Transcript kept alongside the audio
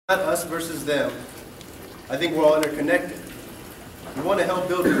Not us versus them. I think we're all interconnected. We want to help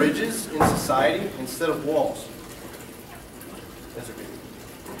build bridges in society instead of walls.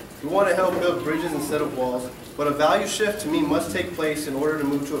 We want to help build bridges instead of walls, but a value shift to me must take place in order to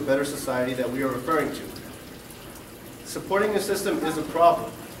move to a better society that we are referring to. Supporting the system is a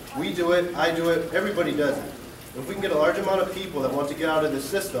problem. We do it, I do it, everybody does it. If we can get a large amount of people that want to get out of this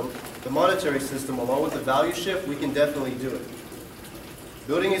system, the monetary system, along with the value shift, we can definitely do it.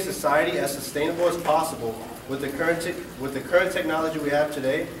 Building a society as sustainable as possible with the current technology we have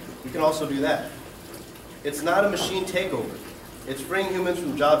today, we can also do that. It's not a machine takeover. It's freeing humans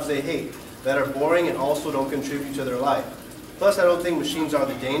from jobs they hate, that are boring and also don't contribute to their life. Plus, I don't think machines are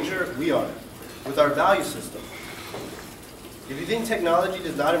the danger, we are, with our value system. If you think technology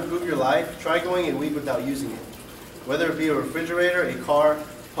does not improve your life, try going a week without using it. Whether it be a refrigerator, a car,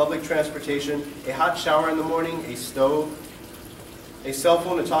 public transportation, a hot shower in the morning, a stove, a cell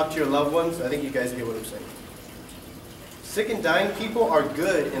phone to talk to your loved ones, I think you guys get what I'm saying. Sick and dying people are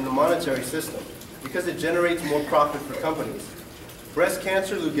good in the monetary system because it generates more profit for companies. Breast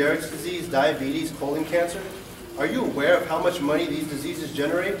cancer, Lou Gehrig's disease, diabetes, colon cancer, are you aware of how much money these diseases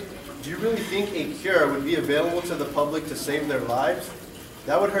generate? Do you really think a cure would be available to the public to save their lives?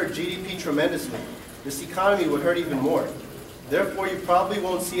 That would hurt GDP tremendously. This economy would hurt even more. Therefore, you probably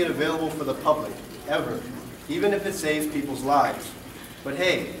won't see it available for the public, ever, even if it saves people's lives. But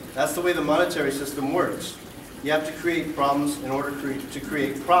hey, that's the way the monetary system works. You have to create problems in order to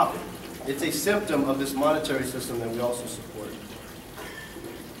create profit. It's a symptom of this monetary system that we also support.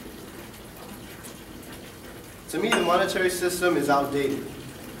 To me, the monetary system is outdated.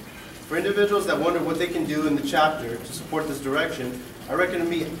 For individuals that wonder what they can do in the chapter to support this direction, I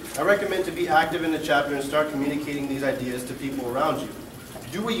recommend to be active in the chapter and start communicating these ideas to people around you.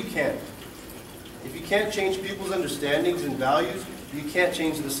 Do what you can. If you can't change people's understandings and values, you can't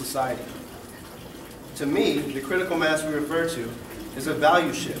change the society. To me, the critical mass we refer to is a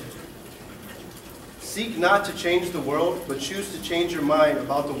value shift. Seek not to change the world, but choose to change your mind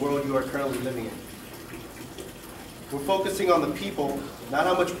about the world you are currently living in. We're focusing on the people, not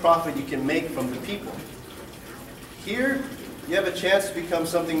how much profit you can make from the people. Here, you have a chance to become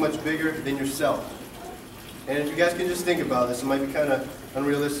something much bigger than yourself. And if you guys can just think about this, it might be kind of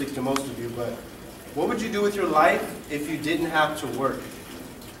unrealistic to most of you, but what would you do with your life if you didn't have to work?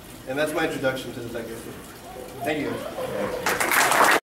 And that's my introduction to the Zeitgeist. Thank you guys.